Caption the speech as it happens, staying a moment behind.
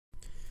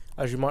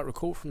As you might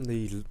recall from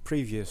the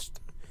previous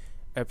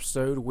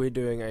episode, we're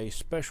doing a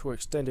special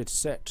extended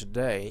set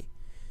today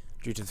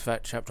due to the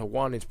fact Chapter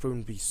 1 is proven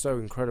to be so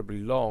incredibly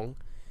long,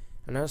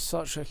 and as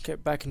such let's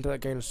get back into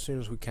that game as soon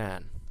as we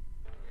can.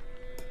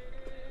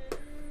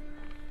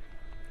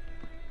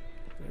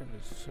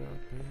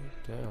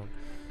 Down.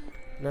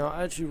 Now,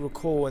 as you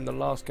recall, in the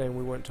last game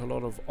we went to a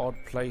lot of odd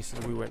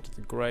places. We went to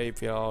the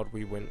graveyard,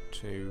 we went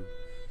to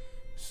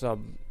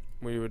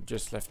we would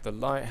just left the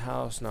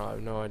lighthouse. Now I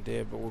have no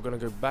idea, but we're going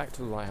to go back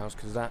to the lighthouse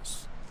because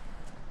that's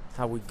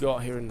how we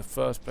got here in the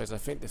first place. I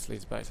think this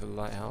leads back to the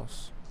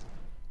lighthouse.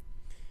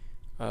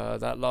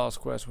 That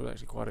last quest was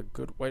actually quite a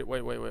good... Wait.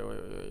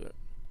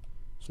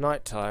 It's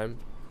night time,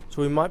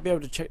 so we might be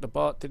able to check the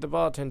bar... Did the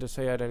bartender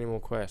say he had any more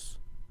quests?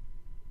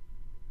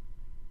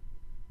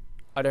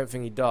 I don't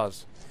think he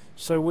does.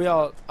 So we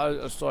are...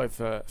 sorry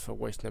for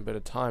wasting a bit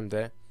of time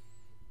there.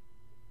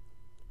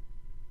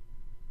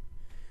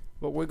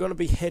 But we're going to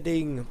be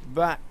heading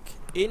back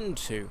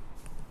into...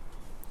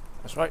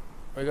 That's right.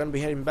 We're going to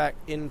be heading back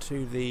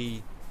into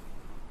the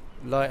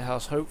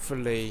lighthouse.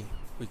 Hopefully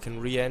we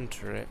can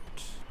re-enter it.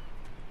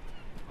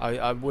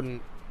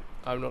 I'm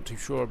not too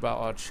sure about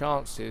our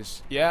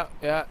chances. Yeah,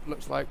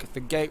 looks like the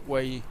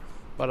gateway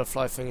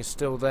butterfly thing is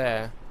still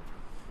there.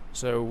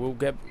 So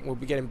we'll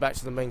be getting back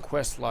to the main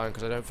quest line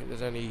because I don't think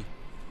there's any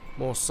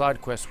more side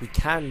quests we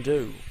can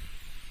do,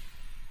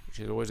 which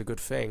is always a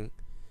good thing.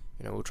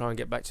 You know, we'll try and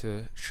get back to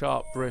the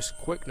sharp, brisk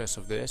quickness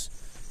of this.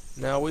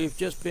 Now we've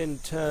just been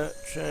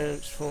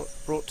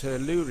brought to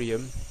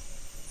Illurium.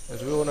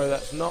 As we all know,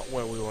 that's not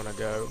where we want to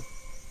go.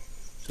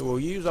 So we'll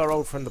use our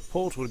old friend the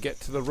portal to get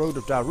to the Road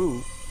of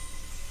Doru,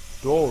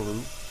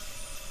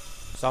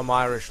 some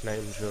Irish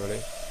name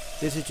surely.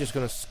 This is just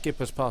going to skip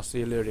us past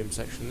the Illurium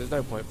section. There's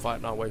no point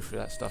fighting our way through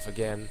that stuff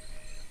again.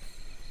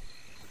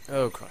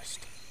 Oh Christ.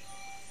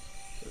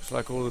 Looks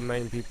like all the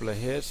main people are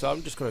here, so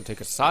I'm just going to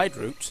take a side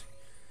route.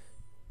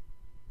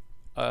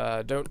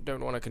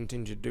 Don't want to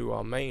continue to do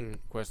our main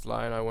quest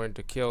line. I wanted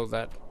to kill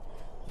those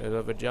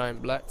other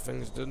giant black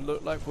things. Doesn't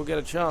look like we'll get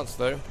a chance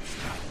though.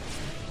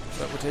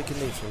 So we're taking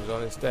these things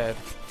on instead.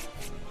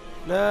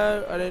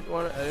 No, I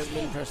didn't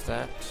mean to press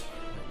that.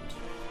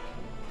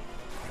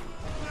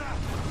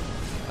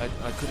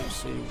 I couldn't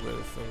see where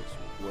the things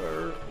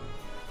were.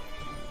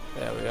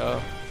 There we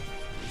are.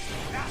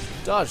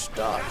 Dodge.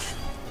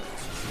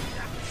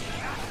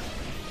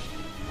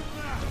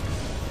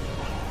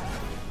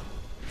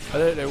 I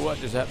don't know what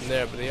just happened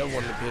there, but the other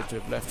one appears to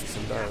have left us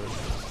alone.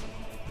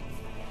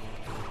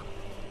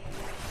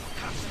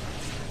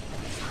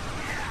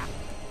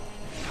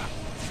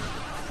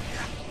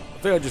 I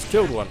think I just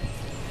killed one.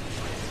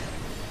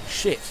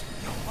 Shit.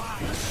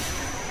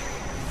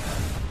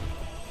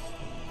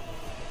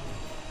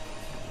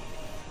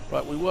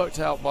 Right, I worked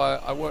out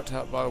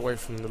by the way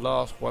from the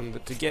last one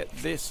that to get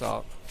this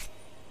up,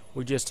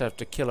 we just have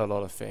to kill a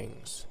lot of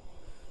things.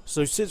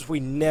 So since we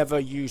never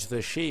use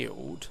the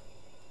shield,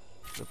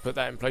 we'll put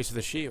that in place of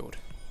the shield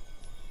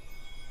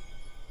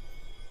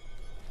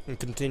and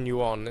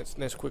continue on.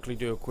 Let's quickly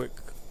do a quick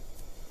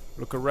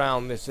look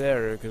around this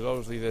area because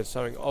obviously there's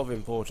something of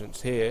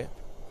importance here.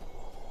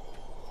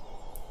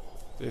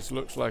 This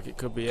looks like it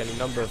could be any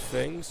number of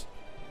things.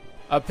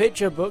 A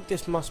picture book.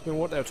 This must have been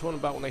what they were talking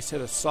about when they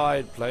said a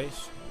side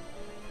place.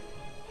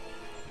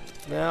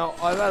 Now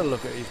I've had a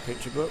look at these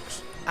picture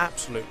books.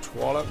 Absolute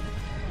twallop.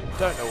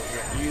 Don't know what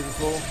we're going to use it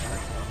for.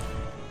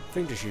 I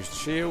think just use the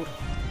shield.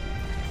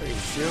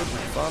 Shield,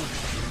 fun.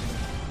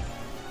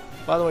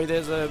 By the way,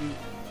 it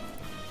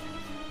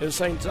was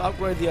saying to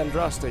upgrade the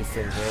Andraste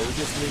thing here, we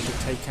just need to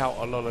take out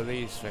a lot of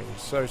these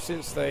things. So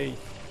since they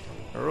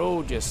are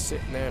all just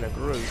sitting there in a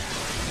group,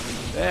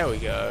 there we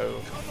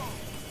go.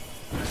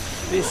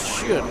 This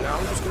should, now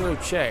I'm just going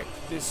to check,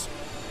 this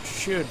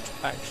should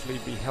actually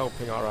be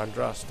helping our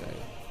Andraste.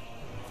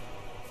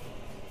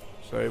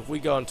 So if we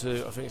go on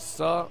to, I think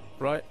start,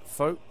 right,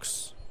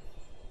 folks.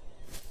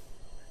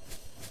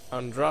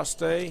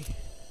 Andraste.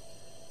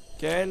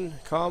 Again,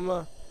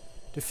 Karma.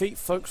 Defeat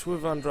folks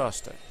with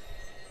Andraste.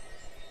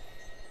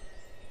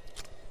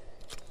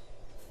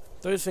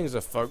 Those things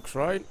are folks,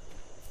 right?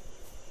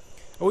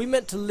 Are we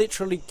meant to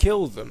literally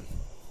kill them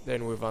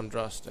then with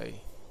Andraste?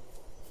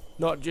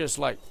 Not just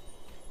like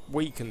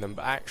weaken them,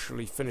 but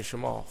actually finish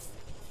them off.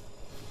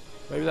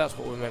 Maybe that's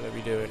what we're meant to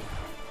be doing.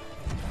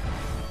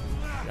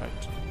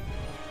 Right.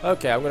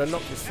 Okay, I'm going to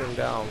knock this thing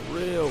down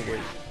real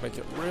weak. Make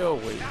it real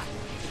weak.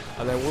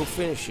 And then we'll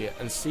finish it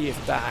and see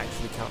if that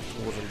actually counts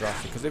towards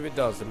Andraste. Because if it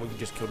does, then we can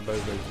just kill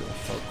both those little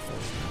folk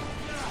things.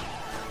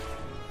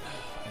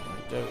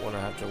 I don't want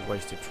to have to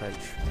waste a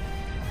trench.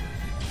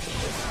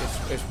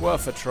 It's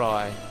worth a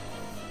try.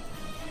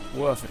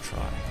 Worth a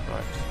try.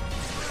 Right.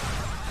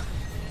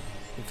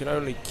 We can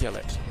only kill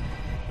it.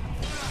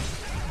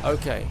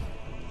 Okay.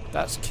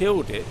 That's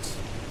killed it.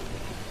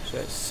 So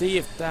let's see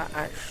if that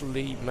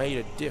actually made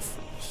a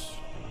difference.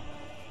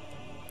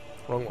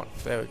 Wrong one.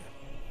 There we go.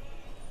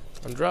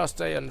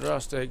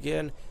 Andraste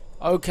again.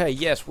 Okay,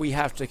 yes, we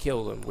have to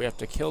kill them. We have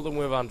to kill them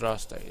with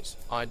Andrastes.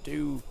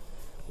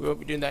 We won't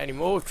be doing that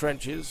anymore with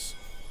trenches.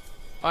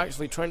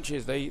 Actually,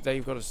 trenches,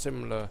 they've got a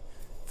similar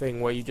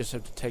thing where you just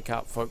have to take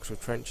out folks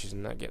with trenches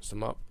and that gets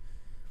them up.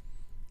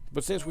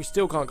 But since we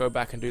still can't go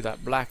back and do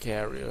that black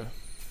area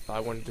that I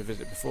wanted to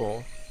visit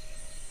before,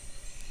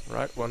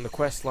 right, we're on the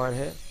quest line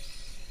here.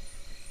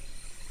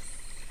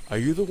 Are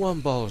you the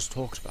one Balls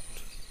talked about?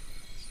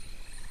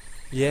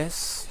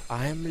 Yes,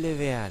 I am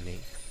Liviani.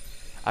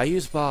 I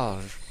use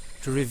Balge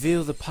to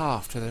reveal the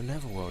path to the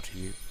Neverworld to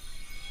you.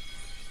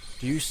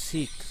 Do you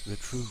seek the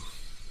truth?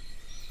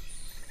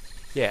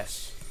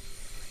 Yes.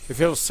 If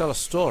you'll tell a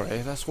story,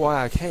 that's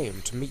why I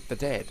came, to meet the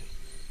dead.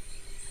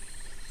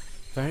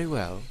 Very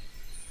well.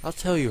 I'll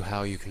tell you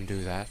how you can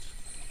do that.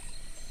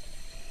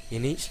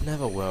 In each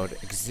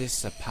Neverworld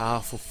exists a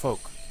powerful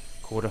folk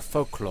called a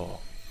Folklore.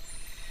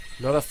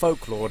 Not a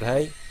folklord,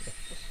 hey?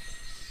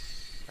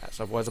 That's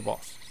otherwise a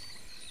boss.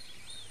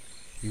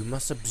 You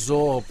must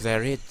absorb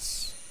their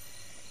ids.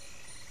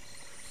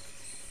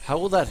 How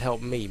will that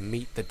help me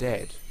meet the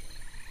dead?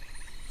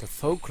 The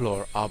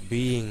Folklore are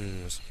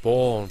beings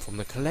born from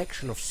the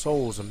collection of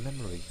souls and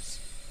memories.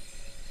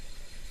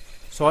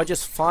 So I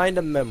just find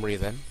a memory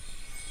then.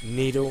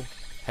 Needle,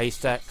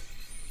 haystack.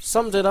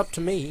 Sums it up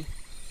to me.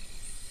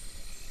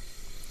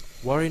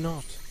 Worry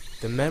not.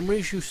 The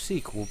memories you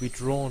seek will be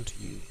drawn to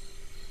you.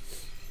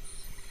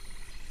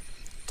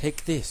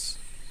 Take this,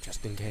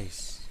 just in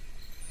case.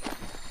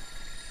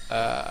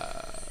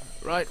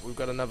 Right, we've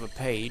got another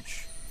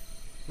page.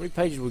 How many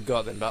pages we've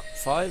got then? About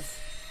 5?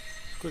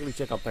 Quickly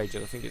check our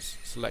pages. I think it's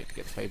select to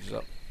get the pages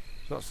up.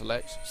 It's not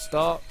select.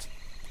 Start.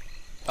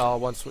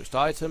 R1 switched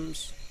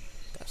items.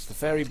 That's the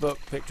fairy book,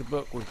 picture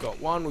book. We've got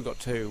 1, we've got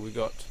 2, we've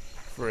got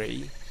 3.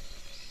 We've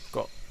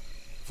got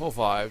 4,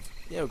 5.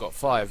 Yeah, we've got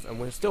 5, and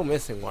we're still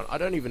missing one. I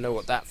don't even know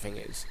what that thing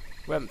is.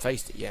 We haven't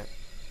faced it yet.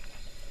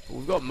 But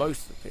we've got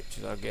most of the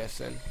pictures, I guess,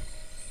 then.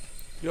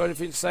 You got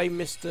anything to say,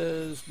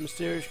 Mr.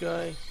 Mysterious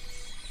Guy?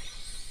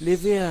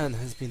 Livian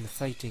has been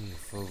fighting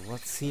for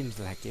what seems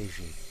like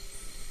ages.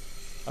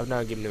 I've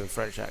now given him a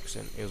French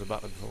accent. He was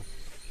about to before.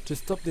 To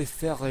stop the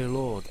Fairy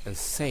Lord and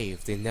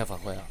save the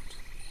Neverworld.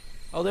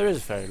 Oh, there is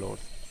a Fairy Lord.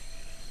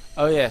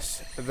 Oh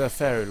yes, the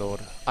Fairy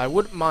Lord. I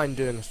wouldn't mind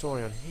doing a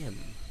story on him.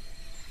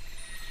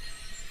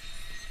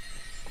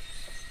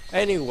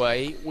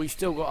 Anyway, we've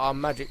still got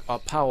our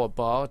power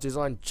bar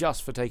designed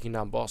just for taking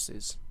down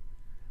bosses.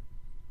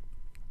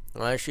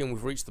 I assume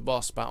we've reached the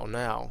boss battle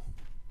now.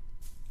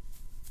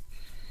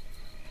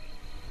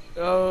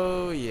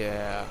 Oh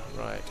yeah,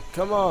 right.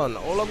 Come on,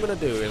 all I'm going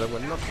to do is I'm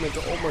going to knock him into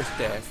almost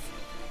death,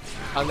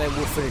 and then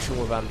we'll finish him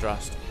with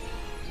Andraste.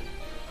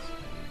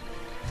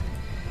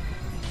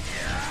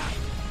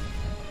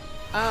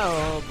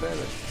 Oh,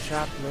 better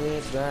shut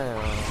me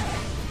down.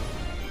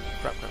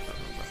 Crap, crap, crap,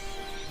 crap.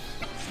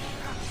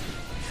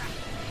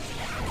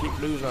 Keep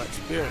losing our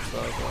experience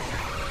though.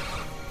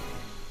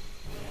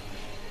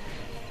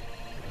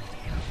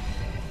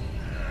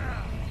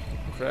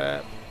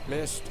 Crap,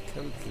 missed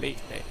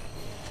completely.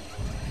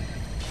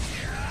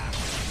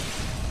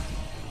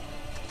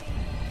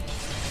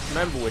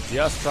 Remember, we're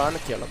just trying to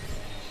kill him.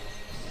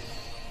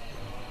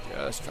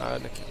 Just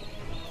trying to kill him.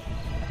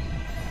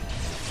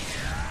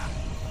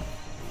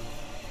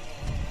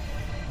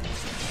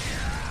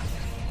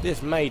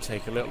 This may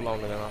take a little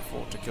longer than I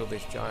thought to kill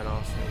this giant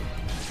arse thing.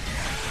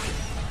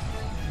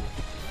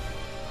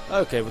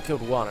 Okay, we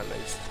killed one at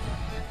least.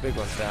 Big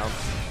one's down.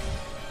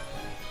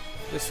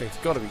 This thing's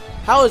got to be...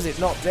 How is it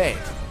not dead?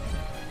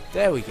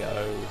 There we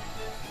go.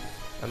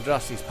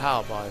 Andraste's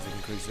power bar is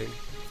increasing.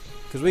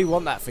 Because we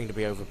want that thing to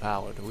be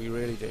overpowered. We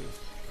really do.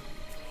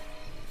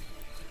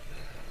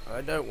 I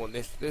don't want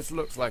this. This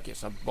looks like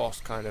it's a boss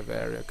kind of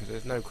area because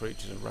there's no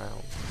creatures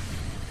around.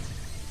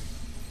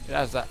 It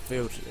has that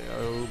feel to it.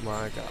 Oh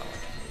my god.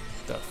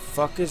 The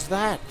fuck is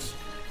that?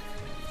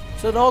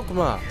 It's an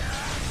Ogma.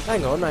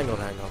 Hang on, hang on,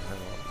 hang on, hang on.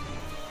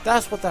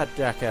 That's what that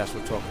jackass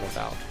was talking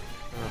about.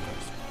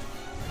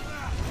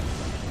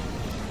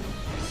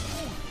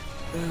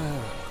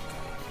 Oh,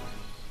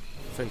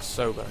 thing's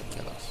so gonna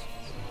kill us.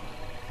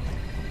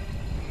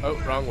 Oh,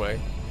 wrong way.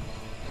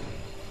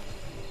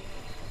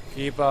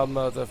 Keep our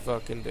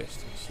motherfucking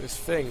distance. This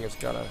thing has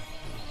gotta...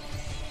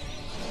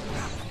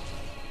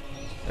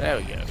 There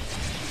we go.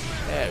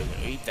 There we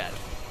go. Eat that.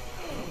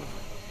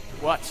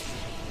 What?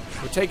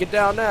 We take it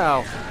down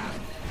now.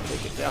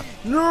 Take it down.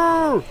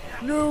 No!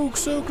 No!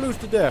 So close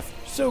to death.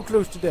 So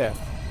close to death.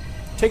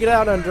 Take it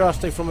down,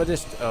 Andraste, from a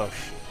distance. Oh,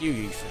 you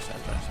useless,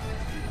 Andraste.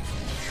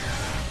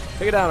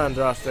 Take it down,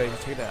 Andraste.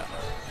 Take it down.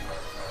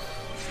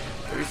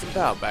 Give you some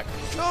power back.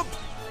 Jump!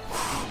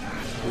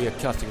 We are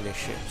cutting this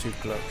shit too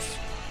close.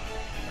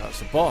 That's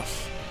the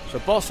boss. It's a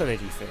boss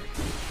energy thing.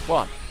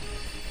 One.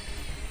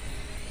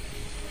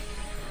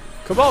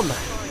 Come on, man.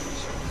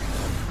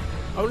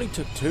 Only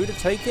took 2 to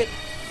take it?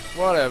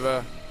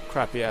 Whatever.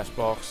 Crappy ass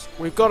box.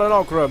 We've got an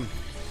Ogrum.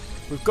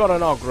 We've got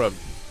an Ogrum.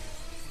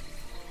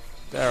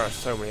 There are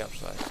so many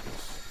upsides to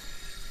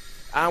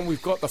this. And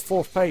we've got the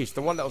 4th page,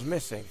 the one that was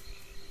missing.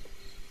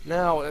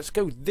 Now, let's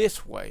go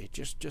this way,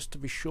 just to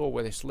be sure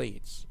where this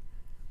leads.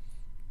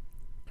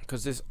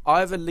 Because this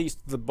either leads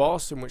to the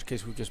boss, in which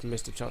case we just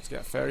missed a chance to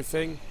get a fairy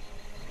thing,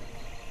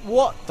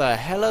 What the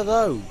hell are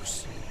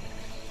those?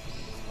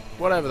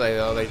 Whatever they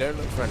are, they don't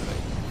look friendly.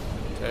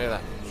 I'll tell you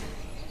that.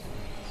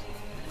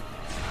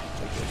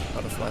 Take this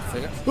butterfly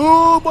thing.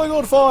 Oh my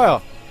god,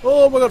 fire!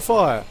 Oh my god,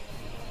 fire!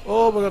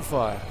 Oh my god,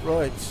 fire.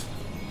 Right.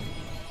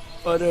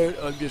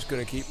 I'm just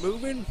gonna keep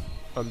moving.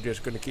 I'm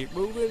just gonna keep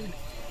moving.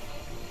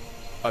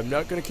 I'm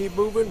not gonna keep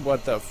moving.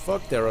 What the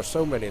fuck? There are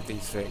so many of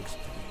these things.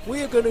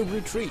 We are gonna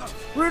retreat.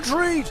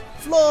 Retreat!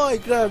 Fly,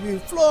 grab you,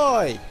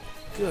 fly!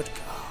 Good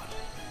God.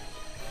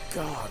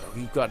 God,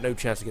 we've got no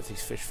chance against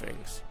these fish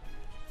things.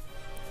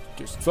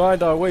 Just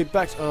find our way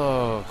back.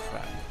 Oh,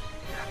 crap.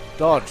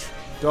 Dodge,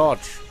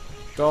 dodge,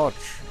 dodge,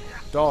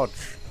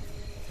 dodge.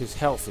 His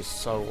health is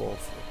so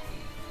awful.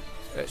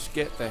 Let's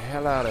get the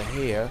hell out of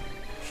here.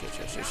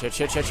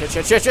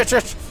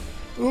 Shit.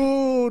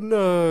 Oh,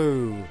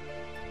 no.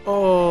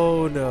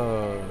 Oh,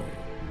 no.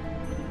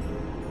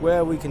 Where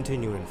are we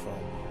continuing from?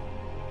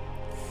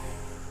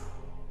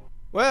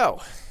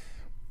 Well,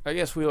 I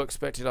guess we all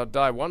expected I'd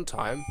die one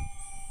time.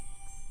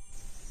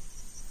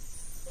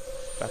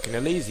 Back in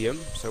Elysium,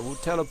 so we'll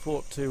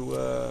teleport to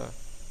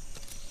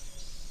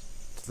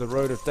the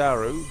Road of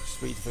Daru,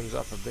 speed things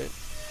up a bit.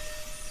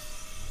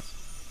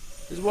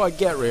 This is what I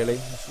get, really.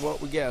 This is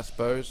what we get, I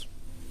suppose.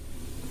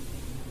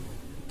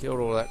 Killed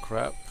all that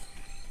crap.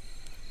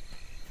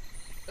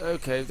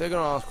 Okay, they're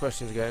going to ask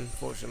questions again.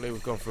 Fortunately,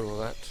 we've gone through all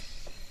that.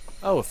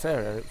 Oh, a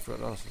fairy. I didn't forget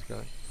to ask this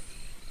guy.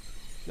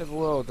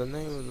 Neverworld, the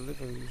name of the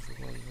living...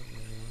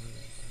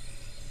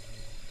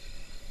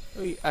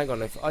 Oh, hang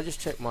on, if I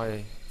just check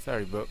my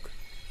fairy book.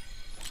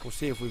 We'll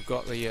see if we've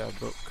got the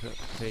book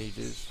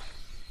pages.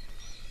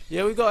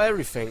 Yeah, we got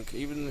everything,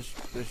 even the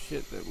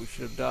shit that we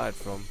should have died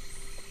from.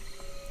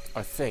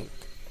 I think.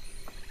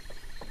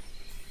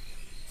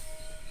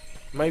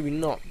 Maybe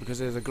not, because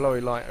there's a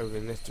glowy light over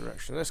in this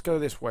direction. Let's go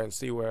this way and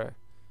see where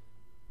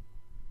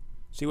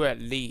it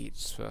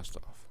leads, first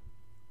off.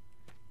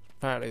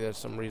 Apparently there's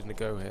some reason to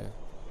go here.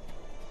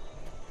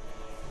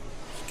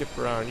 Skip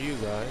around you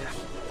guys.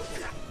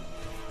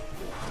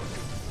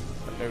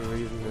 No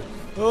reason to...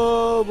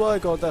 Oh my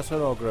god, that's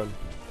an Ogren.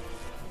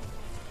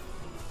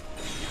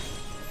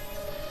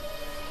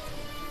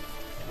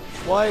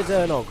 Why is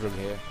there an Ogren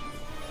here?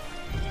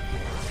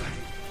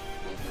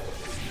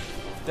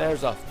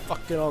 There's a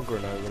fucking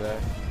Ogren over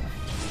there.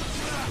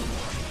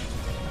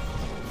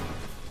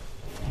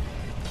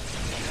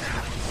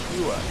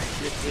 You are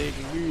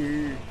shitting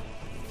me.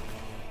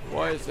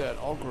 Why is there an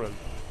Ogren?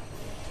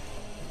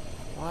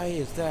 Why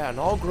is there an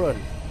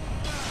Ogren?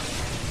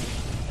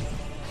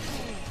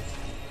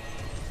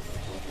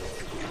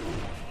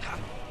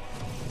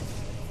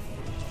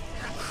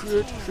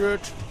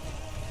 Shit.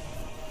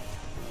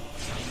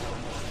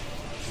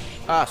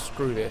 Ah,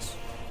 screw this.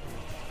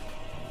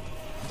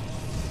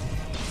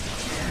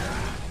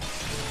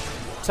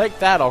 Take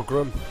that,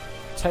 Ogrim.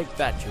 Take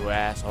that, you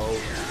asshole.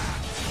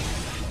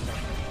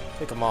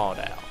 Take them all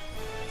down.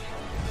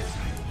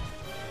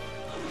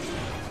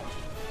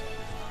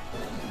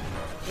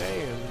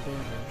 Damn,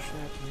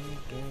 shut me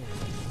down.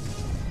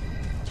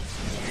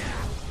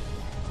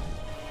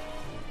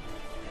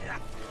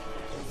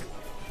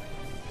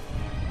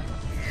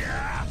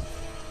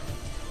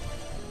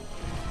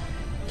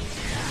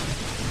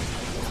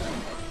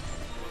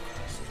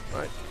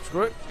 Right,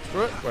 screw it.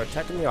 We're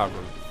attacking the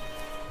Ogrim.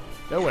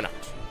 No, we're not.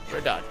 We're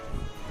done.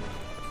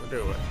 We're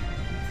doing it.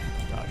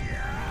 Done.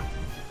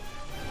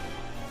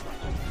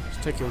 It's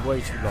taking way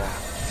too long.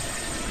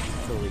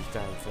 Kill these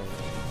damn things.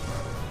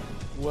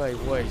 Way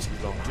too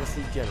long. Just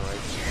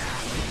regenerate.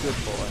 Good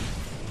boy.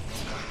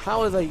 How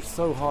are they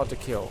so hard to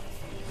kill?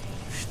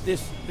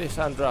 This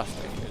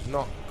Andraste is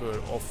not good,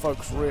 or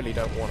folks really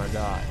don't want to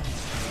die.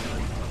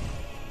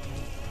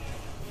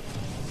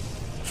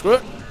 Screw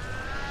it.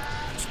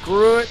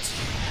 Screw it.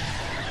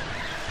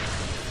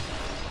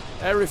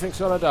 Everything's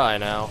gonna die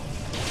now.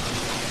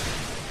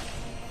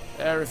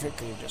 Everything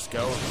can just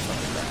go and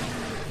die.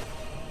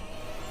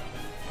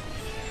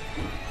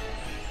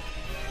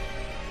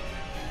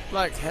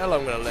 Like hell,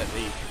 I'm gonna let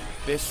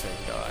this thing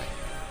die.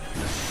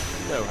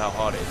 You know how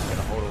hard it is to get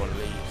a hold of one of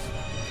these.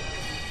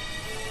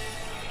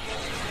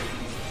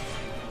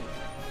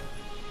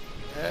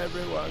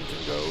 Everyone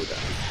can go down.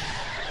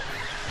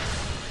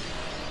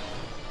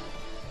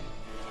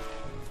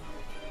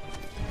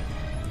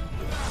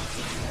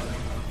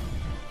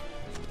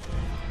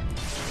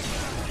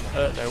 I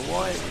don't know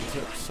why it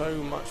took so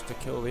much to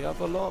kill the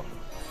other lot.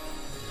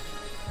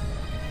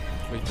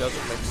 It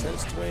doesn't make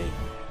sense to me.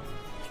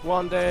 It's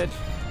one dead,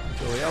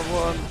 kill the other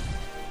one.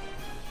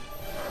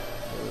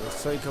 For the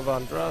sake of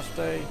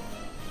Andraste.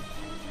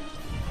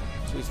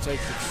 So it's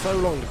taken so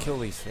long to kill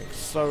these things.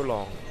 So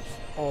long.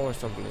 It's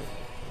almost unbelievable.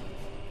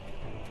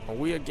 And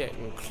we are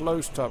getting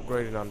close to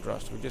upgrading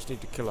Andraste. We just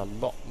need to kill a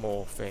lot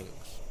more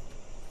things.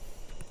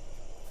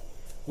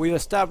 We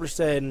established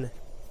then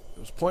it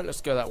was pointless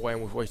to go that way,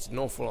 and we've wasted an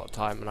awful lot of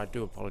time, and I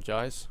do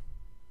apologise.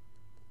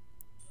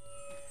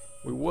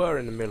 We were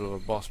in the middle of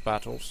a boss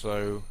battle,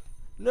 so...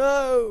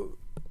 No!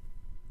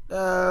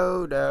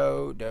 No,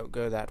 don't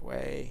go that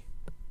way.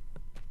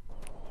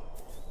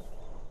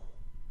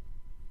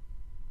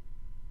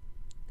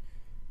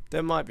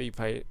 There might be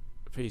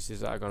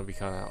pieces that are going to be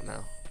cut out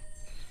now.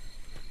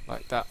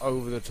 Like that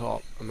over the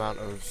top amount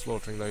of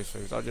slaughtering those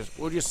things.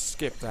 We'll just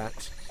skip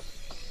that.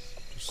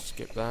 Just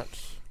skip that.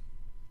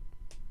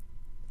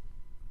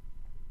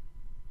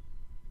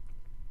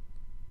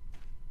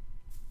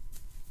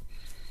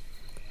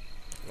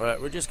 Right,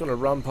 we're just going to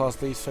run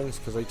past these things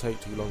because they take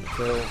too long to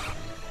kill.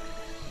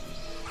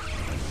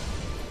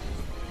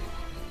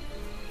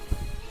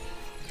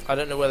 I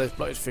don't know where those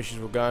bloated fishes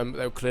were going, but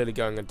they were clearly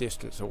going a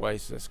distance away,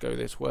 so let's go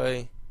this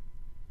way.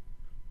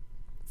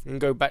 And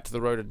go back to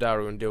the Road of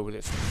Daru and deal with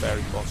its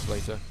fairy boss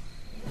later.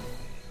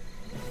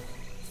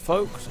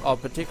 Folks are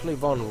particularly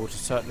vulnerable to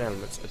certain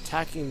elements.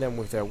 Attacking them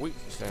with their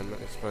weakness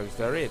element exposes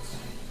their IDs.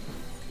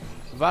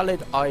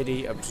 Valid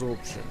ID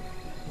absorption.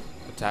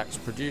 Attacks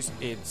produce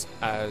IDs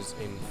as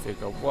in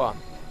Figure 1.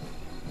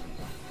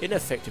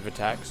 Ineffective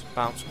attacks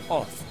bounce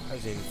off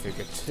as in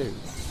Figure 2.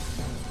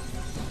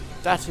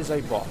 That is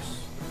a boss.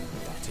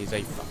 That is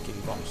a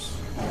fucking boss.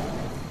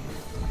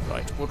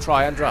 Right, we'll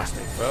try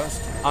Andraste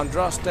first.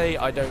 Andraste,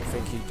 I don't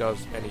think he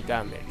does any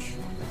damage.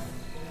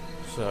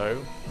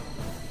 So,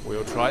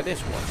 we'll try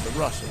this one, the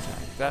rush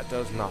attack. That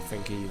does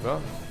nothing either.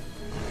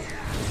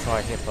 We'll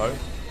try Hippo.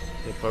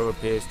 Hippo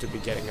appears to be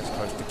getting us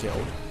close to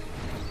killed.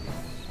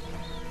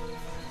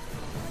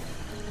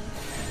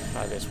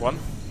 Try this one.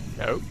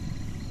 No.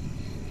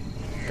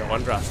 Go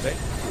Andraste.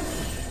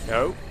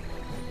 No.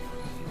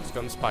 It's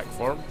got the spike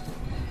for him.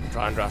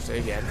 Try Andraste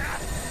again.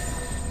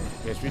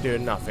 Yes, we're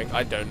doing nothing.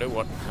 I don't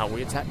know how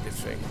we attack this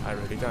thing. I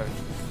really don't.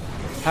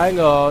 Hang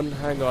on,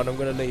 I'm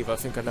gonna leave. I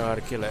think I know how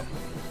to kill it.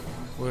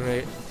 We're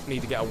gonna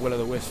need to get a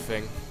will-o'-the-wisp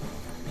thing.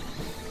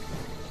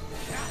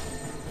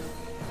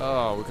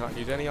 Oh, we can't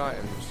use any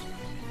items.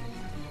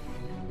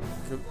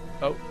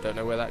 Oh, don't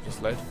know where that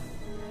just led.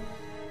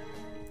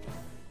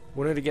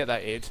 We need to get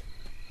that id.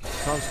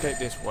 Can't escape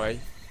this way.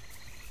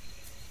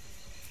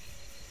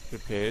 It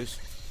appears.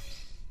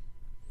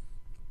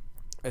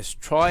 Let's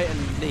try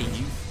and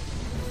leave.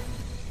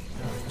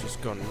 Oh, it's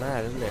just gone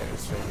mad, isn't it,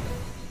 this thing?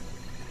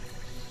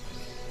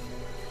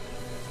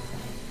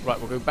 Right,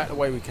 we'll go back the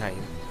way we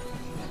came.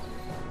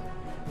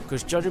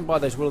 Because judging by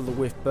those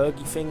will-o'-the-wisp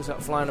Belgae things that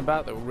are flying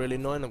about that were really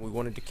annoying that we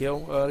wanted to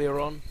kill earlier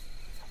on,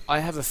 I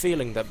have a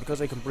feeling that because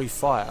they can breathe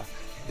fire,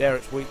 they're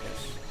its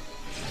weakness.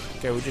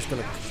 Okay, we're just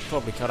going to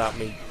probably cut out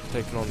me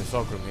taking on this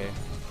Ogma here.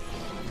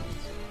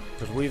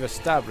 Because we've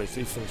established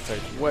these things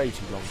take way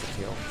too long to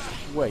kill.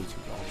 Way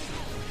too long.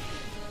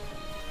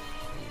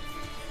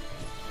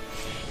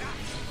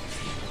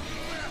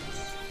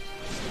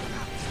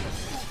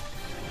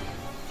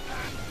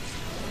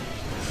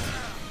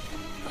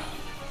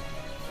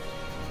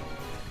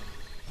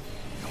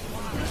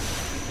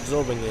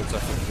 Absorbing needs, I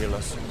think, heal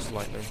us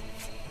slightly.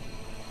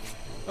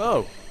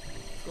 Oh!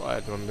 I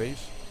had one of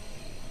these.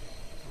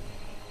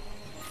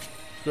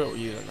 We'll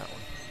use on that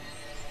one.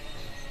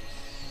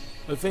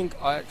 I think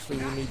I actually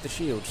will need the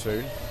shield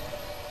soon.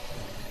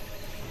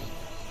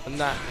 And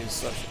that is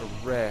such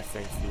a rare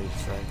thing for me to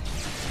say.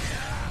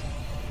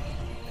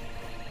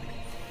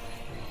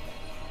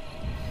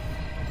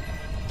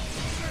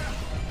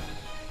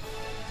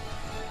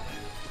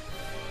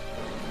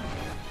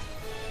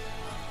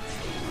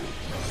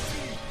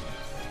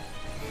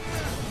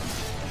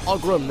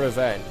 Ogma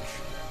Revenge.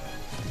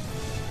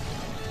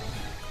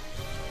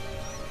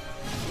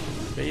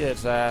 Beat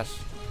its ass.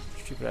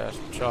 Stupid ass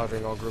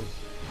charging Ogma.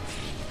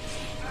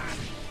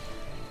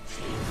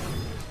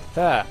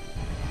 Ha!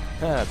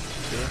 Ha,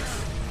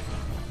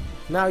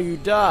 bitch. Now you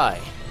die!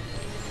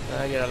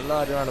 Now I get a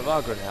large amount of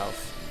Ogma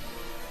health.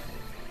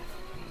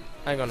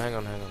 Hang on.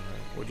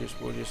 We'll just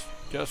for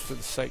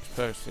the sake's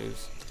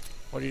purposes,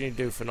 what do you need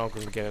to do for an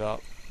Ogma to get it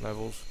up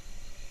levels?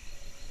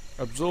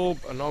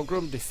 Absorb an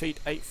Ogma, defeat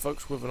 8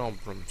 folks with an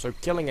Ogma. So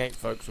killing 8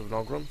 folks with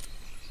an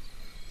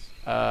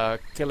Ogma.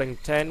 Killing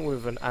 10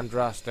 with an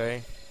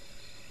Andraste.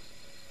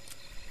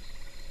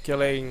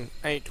 Killing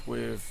 8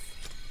 with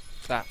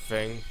that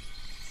thing.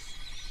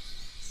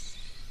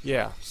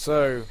 Yeah,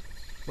 so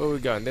where are we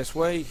going? This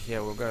way?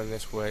 Yeah, we're going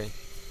this way.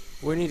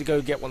 We need to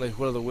go get one of those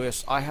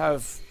will-o'-the-wisps. I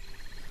have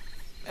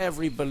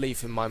every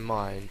belief in my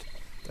mind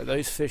that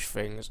those fish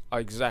things are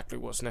exactly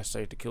what's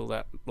necessary to kill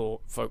that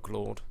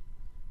Folklore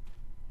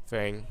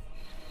thing.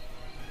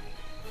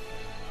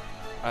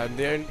 And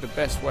the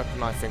best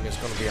weapon I think is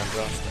going to be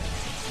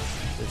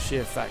Andraste. The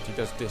sheer fact he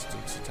does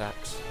distance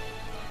attacks.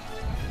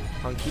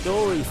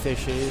 Hunky-dory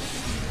fishes.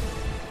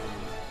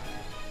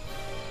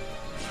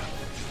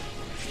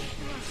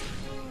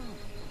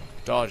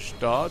 Dodge,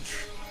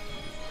 dodge.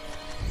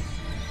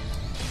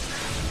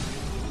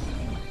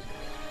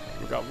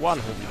 We've got one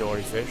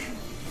hunky-dory fish.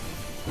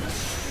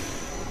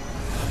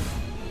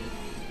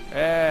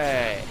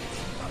 Hey!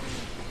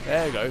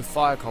 There we go,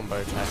 fire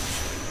combo attack.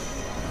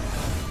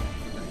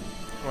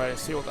 Right,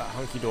 let's see what that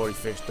hunky-dory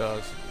fish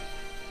does.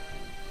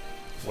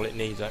 Well, it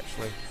needs,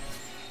 actually.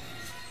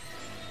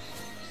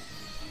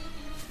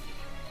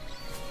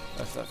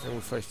 That's that thing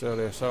we faced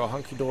earlier. So, a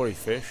hunky-dory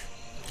fish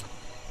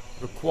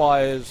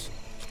requires...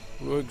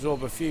 We'll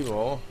absorb a few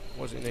more.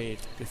 What does it need?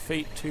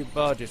 Defeat 2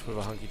 barges with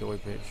a hunky-dory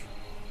fish.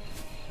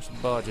 What's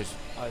the barges?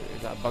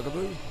 Is that a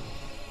bugaboo?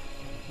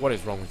 What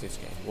is wrong with this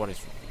game? What is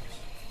wrong with this?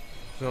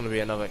 It's going to be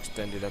another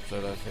extended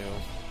episode, I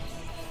feel.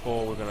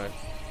 Or we're going to...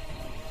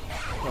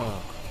 Oh,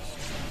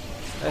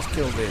 let's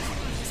kill this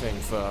thing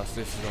first.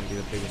 This is going to be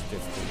the biggest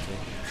difficulty.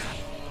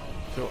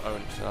 Kill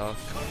own stuff.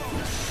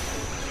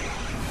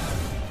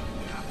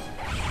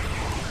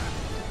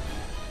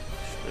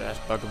 That's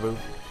bugaboo.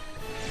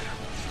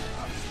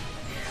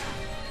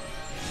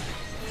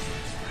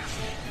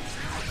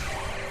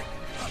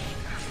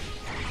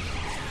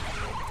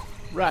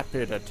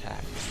 Rapid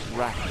attacks.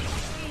 Rapid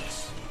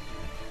attacks.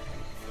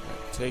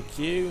 Take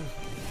you.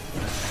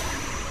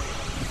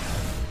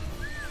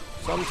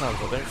 Sometimes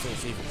I don't think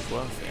it's even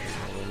worth it.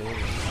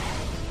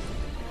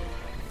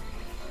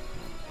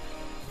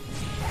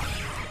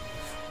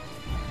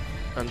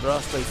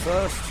 Andraste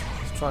first.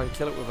 Let's try and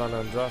kill it with an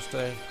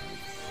Andraste.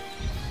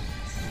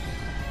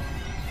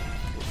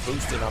 We're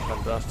boosting up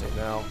Andraste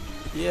now.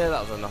 Yeah,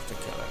 that was enough to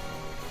kill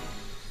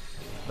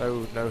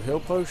it. No heal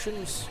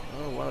potions?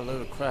 Oh, what a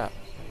load of crap.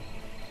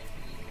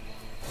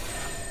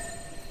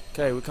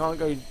 Okay, we can't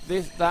go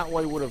that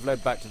way would have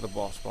led back to the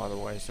boss, by the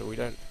way, so we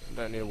don't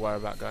need to worry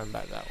about going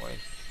back that way.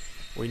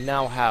 We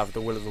now have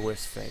the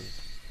Will-o'-the-Wisp thing,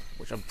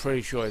 which I'm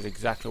pretty sure is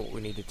exactly what we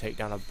need to take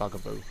down a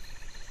bugaboo.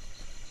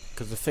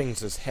 Because the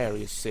thing's as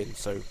hairy as sin,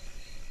 so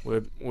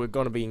we're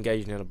going to be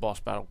engaging in a boss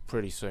battle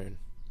pretty soon.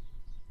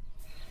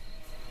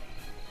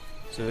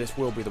 So this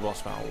will be the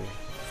boss battle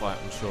fight,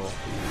 I'm sure,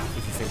 if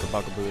you think a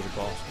bugaboo is a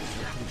boss, which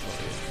I'm pretty sure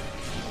it is.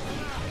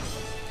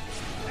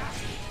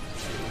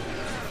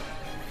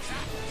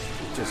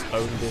 Just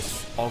own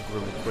this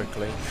Ogma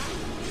quickly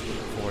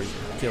before he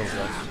kills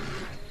us.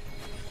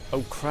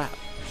 Oh crap!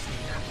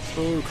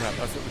 Oh crap!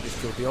 I think we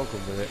just killed the Ogma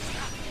with it.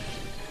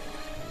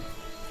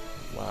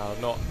 Wow,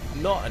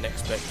 not an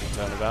expected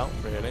turnabout,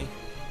 really.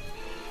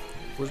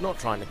 Was not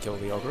trying to kill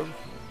the Ogma.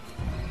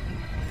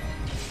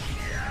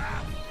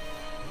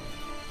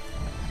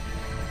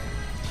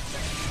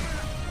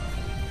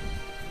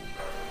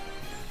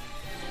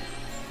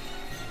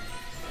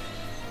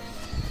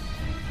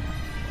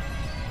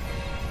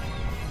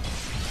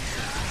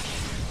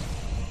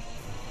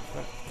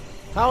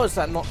 How has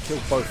that not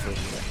killed both of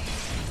them yet?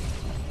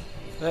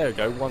 There we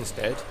go, one's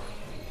dead.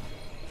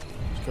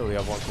 Let's kill the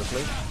other one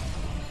quickly.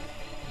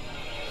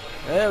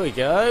 There we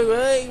go,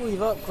 hey, we've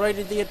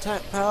upgraded the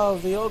attack power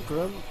of the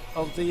Ogma,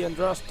 of the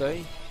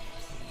Andraste.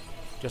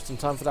 Just in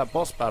time for that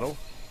boss battle.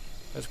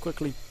 Let's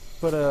quickly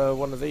put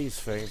one of these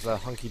things,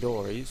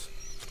 hunky-dories.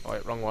 Oh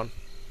wait, wrong one.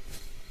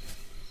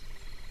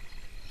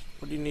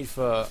 What do you need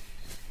for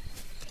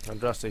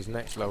Andraste's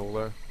next level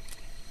though?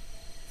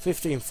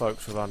 15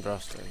 folks with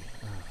Andraste.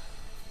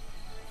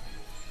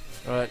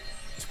 Alright,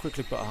 let's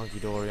quickly put a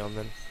hunky-dory on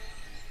then.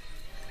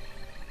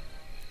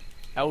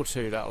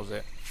 L2, that was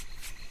it.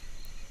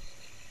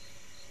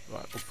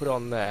 Right, we'll put it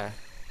on there.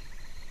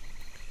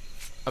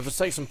 And for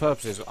sake some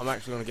purposes, I'm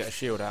actually going to get a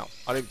shield out.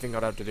 I didn't think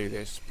I'd have to do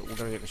this, but we're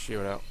going to get the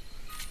shield out.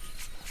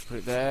 Put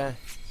it there.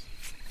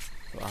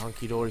 Put a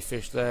hunky-dory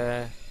fish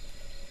there.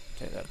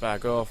 Take that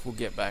bag off. We'll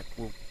get back.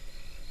 We'll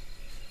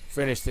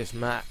finish this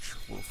match.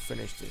 We'll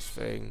finish this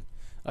thing.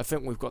 I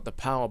think we've got the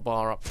power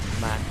bar up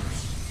to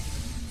max.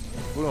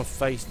 We're going to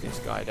face this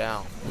guy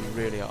down.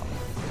 We really are.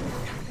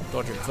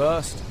 Dodge him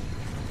first.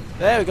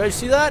 There we go.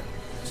 See that?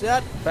 See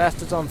that?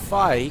 Bastard's on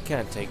fire. He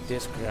can't take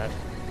this crap.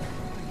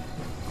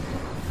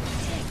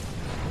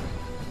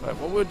 Right,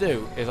 what we'll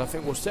do is I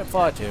think we'll set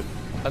fire to him,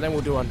 and then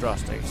we'll do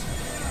Andraste's.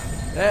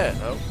 There.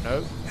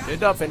 No. Did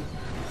nothing.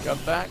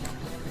 Jump back.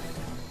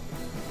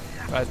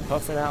 Guy's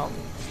puffing out.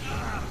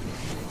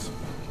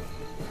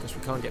 Guess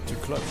we can't get too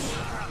close.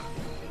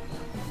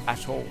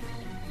 At all.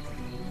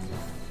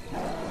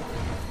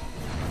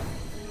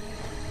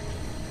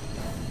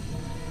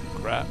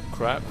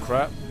 Crap.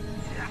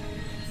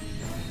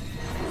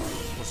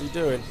 What's he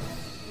doing?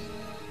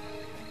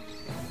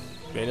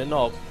 Being a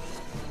knob.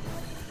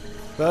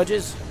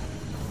 Burgess?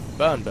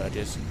 Burn,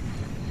 Burgess.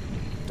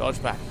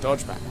 Dodge back.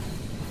 That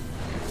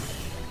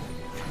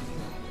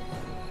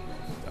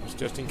was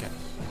just in case.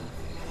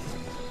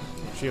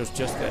 She was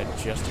just there,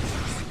 just in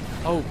case.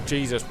 Oh,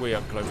 Jesus, we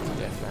are close to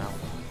death now.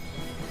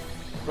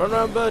 Run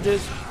around,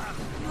 Burgess!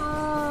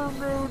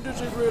 No,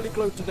 this is really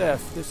close to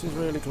death.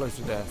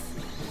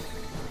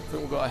 I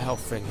think we've got a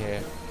health thing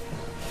here.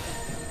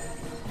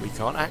 We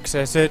can't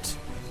access it.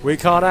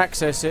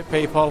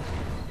 People.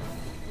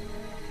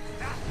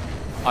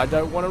 I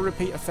don't want to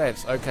repeat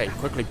offense. Okay,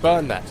 quickly,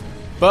 burn that.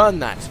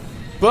 Dodge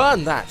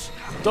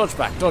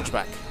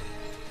back.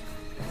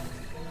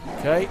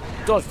 Okay,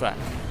 dodge back.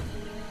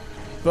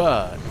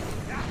 Burn.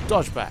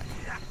 Dodge back.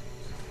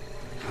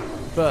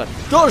 Burn.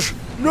 Dodge!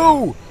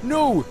 No!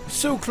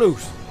 So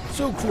close.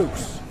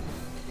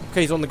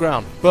 Okay, he's on the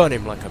ground. Burn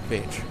him like a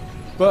bitch.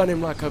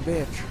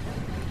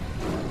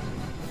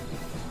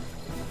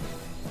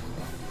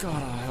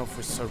 God, our health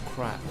was so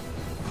crap.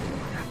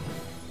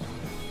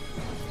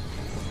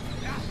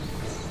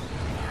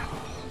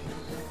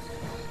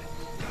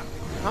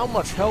 How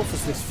much health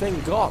has this thing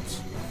got?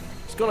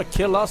 It's gonna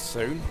kill us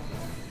soon.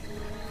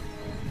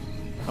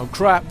 Oh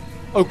crap.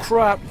 Oh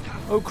crap!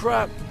 Oh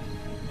crap!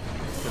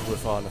 I think we're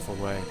far enough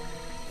away. I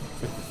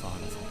think we're far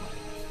enough away.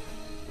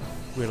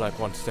 We're like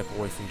one step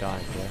away from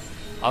dying here.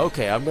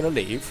 Okay, I'm gonna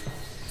leave.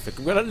 I think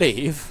I'm gonna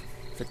leave.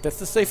 I think that's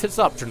the safest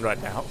option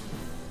right now.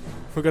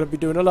 We're gonna be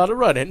doing a lot of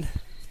running.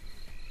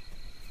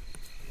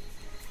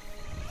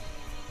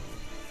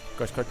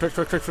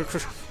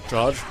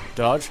 Dodge,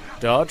 dodge,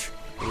 dodge.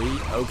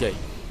 Okay.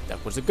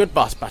 That was a good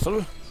boss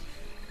battle.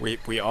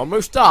 We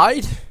almost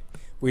died.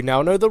 We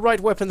now know the right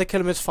weapon to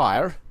kill him is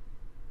fire.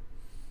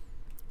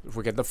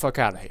 We're getting the fuck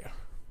out of here.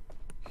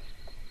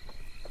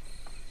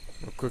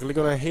 We're quickly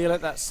gonna heal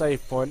at that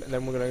save point, and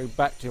then we're gonna go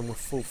back to him with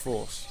full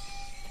force.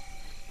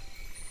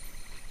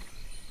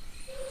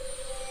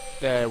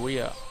 There we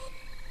are.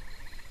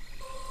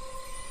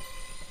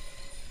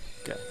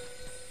 Okay.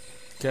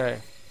 Okay.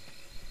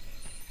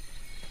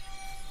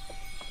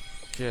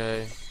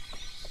 Okay.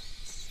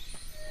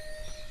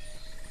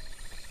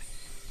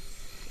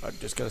 I'm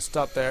just gonna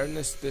stop there, and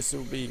this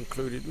will be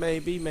included.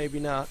 Maybe, maybe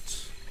not.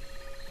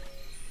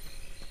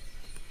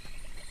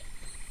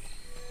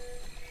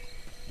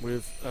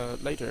 With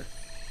later.